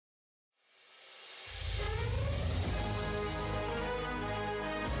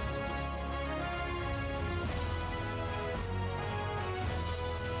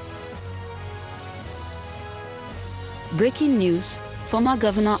Breaking news: former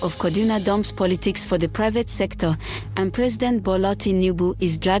Governor of Kaduna dumps politics for the private sector, and President Bola Tinubu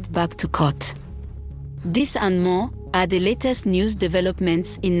is dragged back to court. This and more are the latest news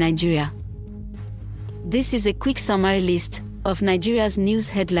developments in Nigeria. This is a quick summary list of Nigeria's news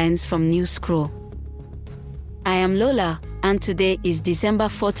headlines from News Scroll. I am Lola, and today is December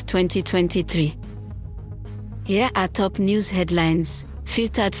 4, 2023. Here are top news headlines,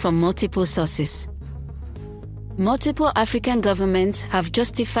 filtered from multiple sources. Multiple African governments have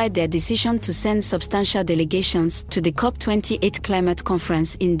justified their decision to send substantial delegations to the COP28 climate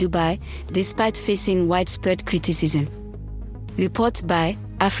conference in Dubai, despite facing widespread criticism. Report by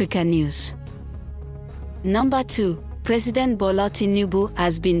Africa News. Number 2. President Bola Tinubu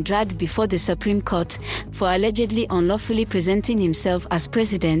has been dragged before the Supreme Court for allegedly unlawfully presenting himself as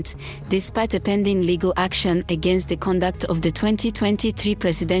president, despite a pending legal action against the conduct of the 2023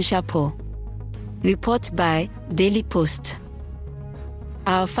 presidential poll. Report by Daily Post.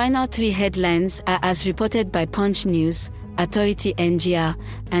 Our final three headlines are as reported by Punch News, Authority NGR,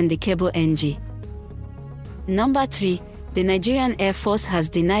 and the Cable NG. Number 3. The Nigerian Air Force has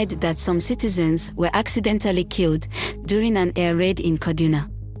denied that some citizens were accidentally killed during an air raid in Kaduna.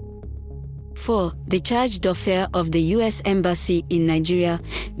 4. The charge d'affaires of the U.S. Embassy in Nigeria,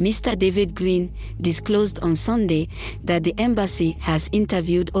 Mr. David Greene, disclosed on Sunday that the embassy has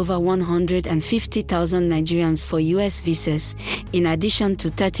interviewed over 150,000 Nigerians for U.S. visas, in addition to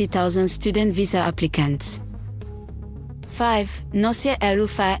 30,000 student visa applicants. 5. Nasir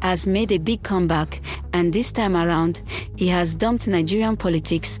El-Rufai has made a big comeback, and this time around, he has dumped Nigerian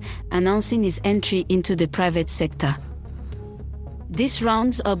politics, announcing his entry into the private sector. This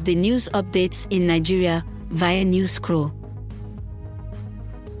rounds up the news updates in Nigeria via News Scroll.